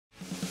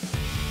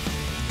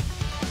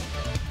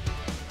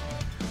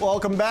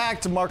Welcome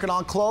back to Market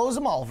on Close.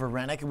 I'm Oliver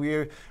Renick. We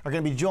are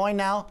going to be joined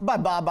now by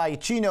Bob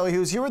Iaccino. He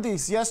was here with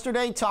us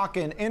yesterday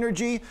talking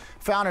energy,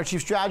 founder,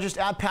 chief strategist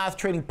at Path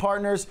Trading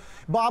Partners.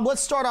 Bob,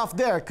 let's start off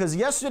there, because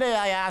yesterday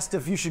I asked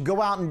if you should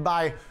go out and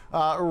buy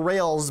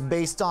rails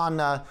based on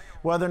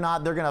whether or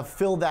not they're going to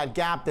fill that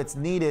gap that's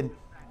needed.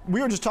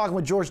 We were just talking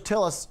with George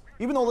Tillis.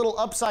 Even though a little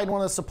upside in one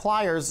of the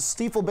suppliers,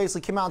 Stiefel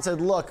basically came out and said,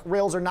 look,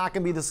 rails are not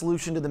going to be the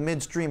solution to the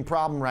midstream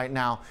problem right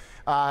now.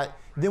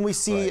 Then we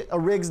see a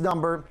rigs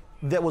number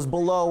that was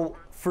below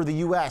for the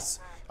U.S.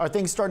 Are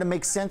things starting to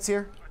make sense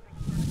here?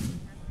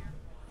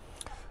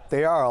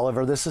 They are,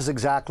 Oliver. This is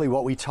exactly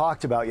what we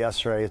talked about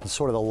yesterday. It's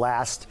sort of the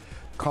last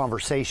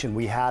conversation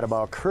we had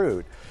about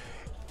crude.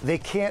 They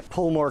can't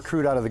pull more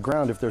crude out of the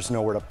ground if there's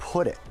nowhere to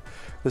put it.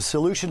 The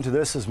solution to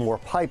this is more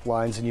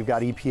pipelines, and you've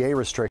got EPA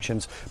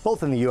restrictions,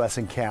 both in the U.S.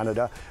 and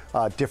Canada,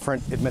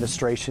 different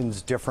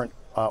administrations, different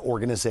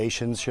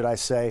organizations, should I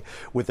say,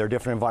 with their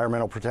different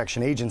environmental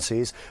protection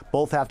agencies.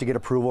 Both have to get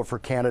approval for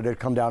Canada to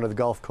come down to the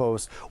Gulf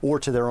Coast or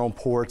to their own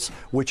ports,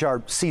 which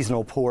are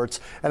seasonal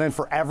ports. And then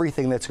for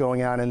everything that's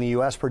going on in the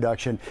U.S.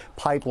 production,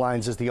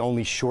 pipelines is the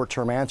only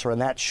short-term answer. And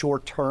that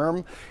short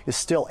term is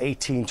still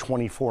 18,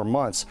 24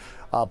 months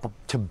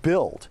to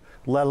build,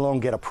 let alone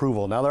get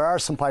approval. Now, there are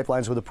some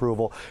pipelines with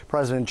approval.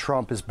 President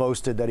Trump has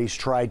boasted that he's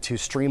tried to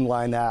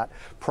streamline that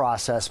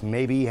process.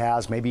 Maybe he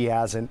has, maybe he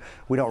hasn't.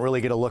 We don't really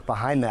get a look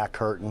behind that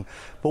curtain,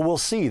 but we'll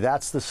see.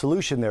 That's the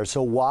solution there.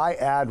 So why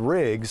add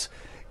rigs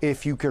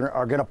if you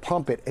are going to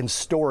pump it and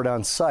store it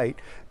on site?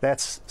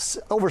 That's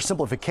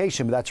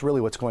oversimplification, but that's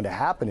really what's going to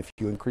happen if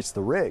you increase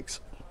the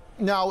rigs.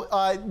 Now,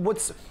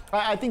 what's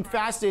I think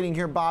fascinating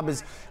here, Bob,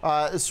 is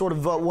sort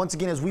of once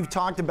again, as we've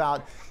talked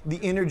about the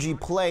energy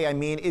play. I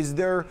mean, is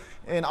there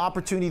an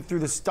opportunity through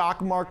the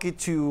stock market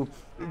to,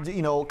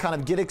 kind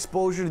of get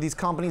exposure to these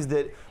companies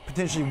that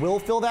potentially will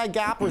fill that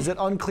gap, or is it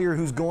unclear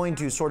who's going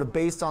to, sort of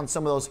based on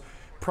some of those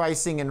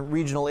pricing and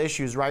regional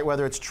issues, right?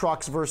 Whether it's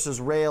trucks versus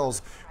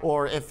rails,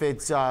 or if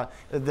it's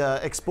the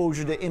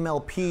exposure to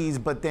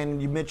MLPs, but then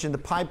you mentioned the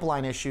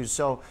pipeline issues.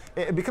 So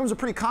it becomes a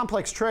pretty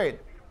complex trade.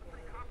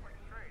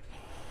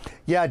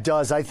 Yeah, it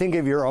does. I think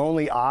if your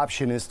only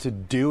option is to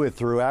do it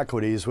through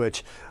equities,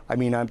 which, I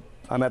mean,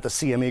 I'm at the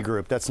CME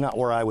group. That's not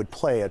where I would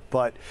play it.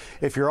 But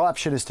if your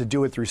option is to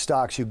do it through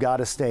stocks, you've got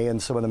to stay in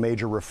some of the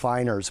major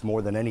refiners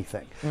more than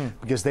anything,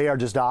 because they are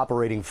just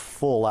operating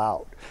full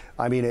out.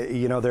 I mean,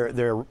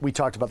 we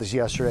talked about this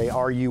yesterday.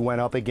 RU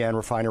went up again.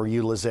 Refinery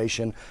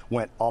utilization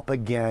went up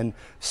again.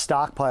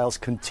 Stockpiles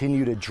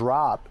continue to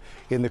drop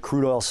in the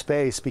crude oil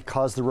space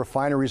because the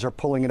refineries are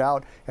pulling it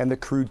out and the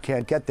crude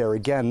can't get there.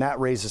 Again, that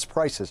raises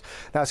prices.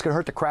 Now, it's going to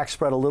hurt the crack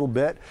spread a little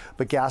bit,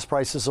 but gas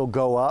prices will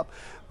go up.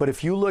 But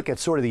if you look at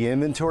sort of the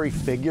inventory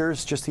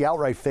figures, just the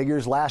outright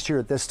figures, last year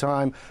at this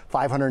time,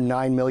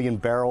 509 million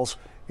barrels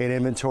in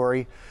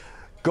inventory.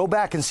 Go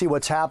back and see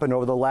what's happened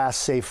over the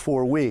last, say,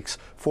 4 weeks.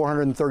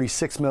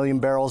 436 million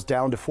barrels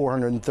down to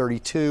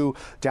 432,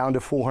 down to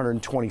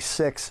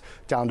 426,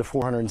 down to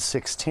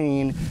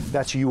 416.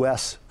 That's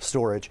U.S.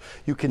 storage.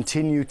 You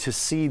continue to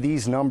see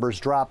these numbers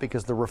drop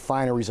because the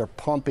refineries are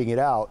pumping it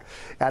out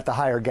at the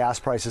higher gas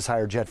prices,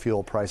 higher jet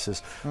fuel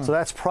prices. So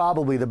that's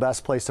probably the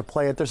best place to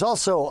play it. There's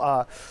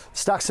also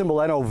stock symbol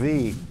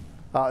NOV.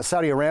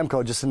 Saudi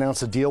Aramco just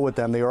announced a deal with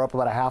them. They are up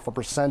about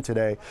 0.5%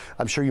 today.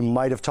 I'm sure you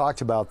might have talked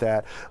about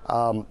that.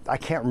 I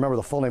can't remember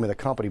the full name of the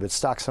company, but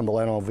stock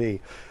symbol NOV.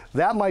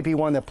 That might be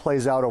one that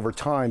plays out over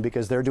time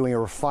because they're doing a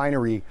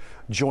refinery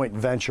joint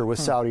venture with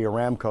Saudi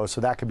Aramco, so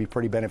that could be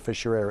pretty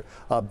beneficial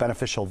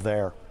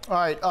there. All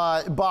right,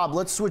 Bob,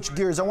 let's switch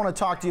gears. I want to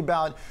talk to you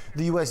about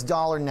the U.S.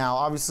 dollar now,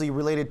 obviously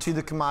related to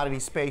the commodity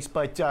space,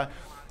 but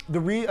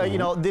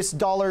this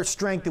dollar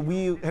strength that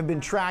we have been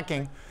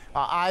tracking,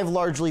 I've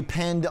largely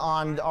pinned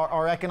on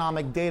our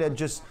economic data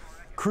just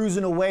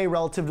cruising away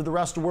relative to the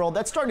rest of the world.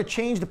 That's starting to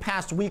change the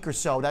past week or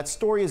so. That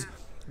story is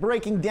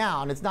breaking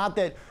down. It's not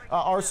that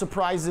our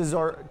surprises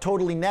are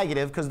totally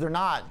negative, because they're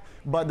not,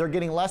 but they're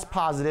getting less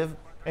positive,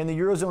 and the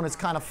Eurozone has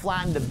kind of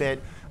flattened a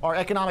bit. Our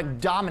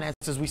economic dominance,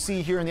 as we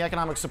see here in the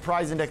Economic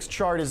Surprise Index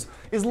chart, is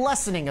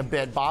lessening a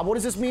bit. Bob, what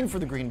does this mean for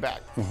the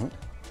greenback?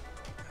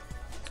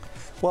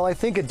 Well, I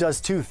think it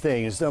does two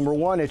things. Number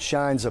one, it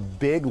shines a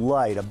big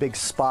light, a big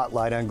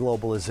spotlight on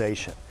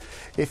globalization.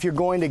 If you're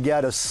going to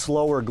get a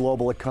slower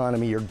global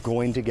economy, you're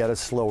going to get a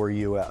slower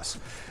U.S.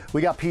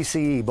 We got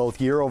PCE, both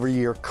year over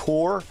year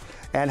core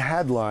and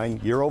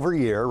headline, year over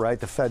year, right?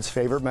 The Fed's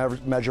favorite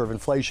measure of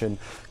inflation,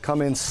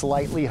 come in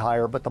slightly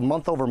higher, but the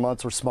month over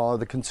months were smaller.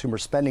 The consumer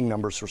spending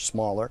numbers were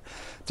smaller.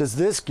 Does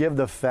this give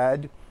the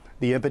Fed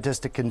the impetus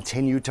to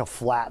continue to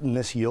flatten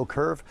this yield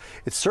curve?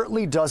 It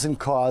certainly doesn't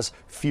cause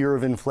fear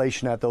of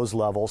inflation at those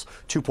levels,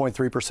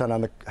 2.3%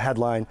 on the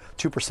headline,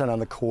 2% on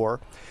the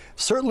core.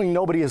 Certainly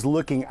nobody is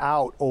looking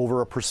out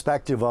over a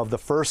perspective of the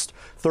first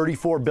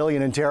 $34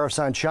 billion in tariffs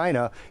on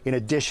China, in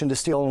addition to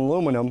steel and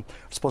aluminum, are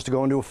supposed to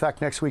go into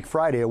effect next week,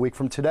 Friday, a week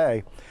from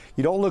today.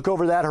 You don't look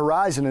over that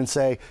horizon and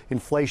say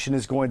inflation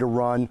is going to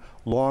run,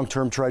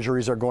 long-term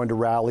treasuries are going to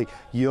rally,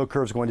 yield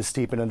curve is going to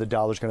steepen, and the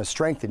dollar is going to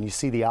strengthen. You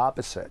see the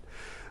opposite.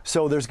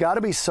 So there's got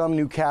to be some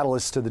new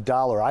catalyst to the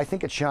dollar. I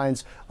think it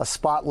shines a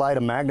spotlight,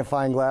 a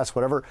magnifying glass,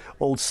 whatever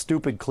old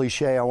stupid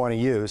cliche I want to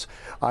use,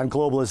 on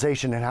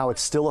globalization and how it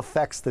still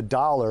affects the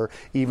dollar,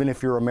 even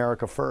if you're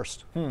America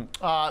first. I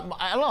don't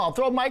know. I'll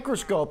throw a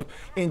microscope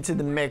into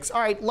the mix.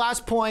 All right,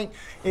 last point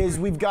is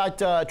we've got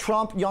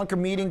Trump-Juncker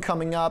meeting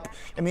coming up,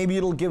 and maybe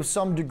it'll give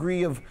some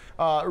degree of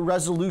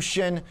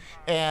resolution.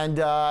 And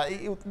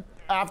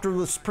after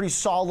this pretty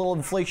solid little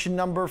inflation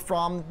number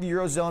from the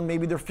Eurozone,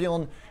 maybe they're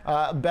feeling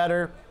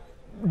better.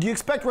 Do you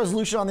expect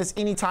resolution on this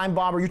anytime,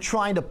 Bob? Are you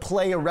trying to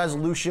play a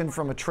resolution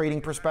from a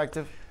trading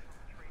perspective?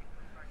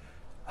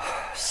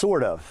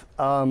 Sort of.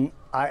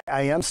 I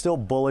am still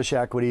bullish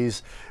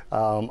equities.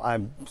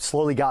 I've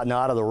slowly gotten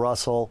out of the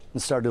Russell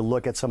and started to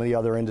look at some of the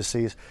other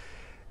indices.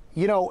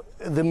 You know,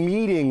 the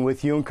meeting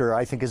with Juncker,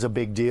 I think, is a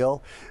big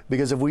deal,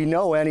 because if we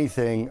know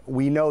anything,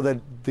 we know that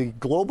the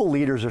global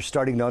leaders are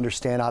starting to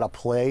understand how to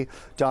play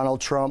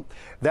Donald Trump.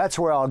 That's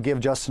where I'll give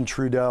Justin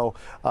Trudeau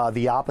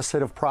the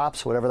opposite of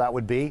props, whatever that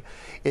would be.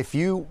 If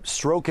you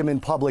stroke him in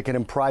public and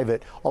in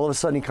private, all of a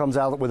sudden he comes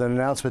out with an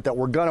announcement that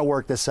we're going to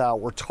work this out,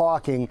 we're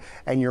talking,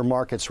 and your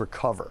markets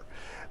recover.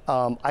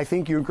 I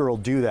think Juncker will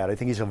do that. I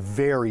think he's a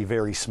very,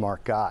 very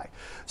smart guy.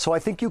 So I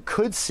think you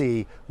could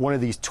see one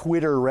of these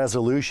Twitter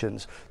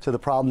resolutions to the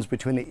problems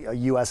between the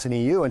U.S. and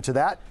EU. And to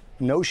that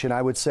notion,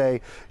 I would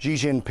say Xi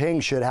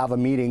Jinping should have a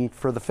meeting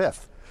for the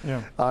 5th.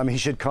 Yeah. He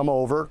should come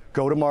over,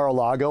 go to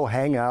Mar-a-Lago,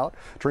 hang out,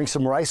 drink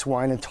some rice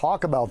wine, and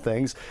talk about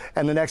things.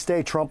 And the next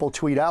day, Trump will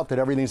tweet out that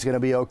everything's going to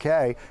be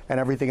okay and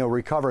everything will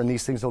recover and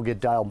these things will get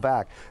dialed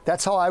back.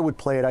 That's how I would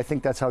play it. I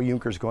think that's how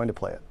Juncker's going to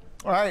play it.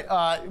 All right,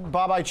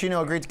 Bob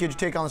Iaccino, great to get your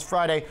take on this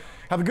Friday.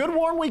 Have a good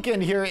warm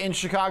weekend here in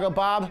Chicago,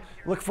 Bob.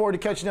 Look forward to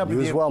catching up with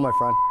you. You as well, my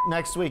friend.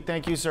 Next week.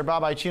 Thank you, sir.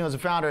 Bob Iaccino is the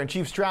founder and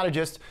chief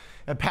strategist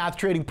at Path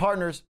Trading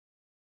Partners.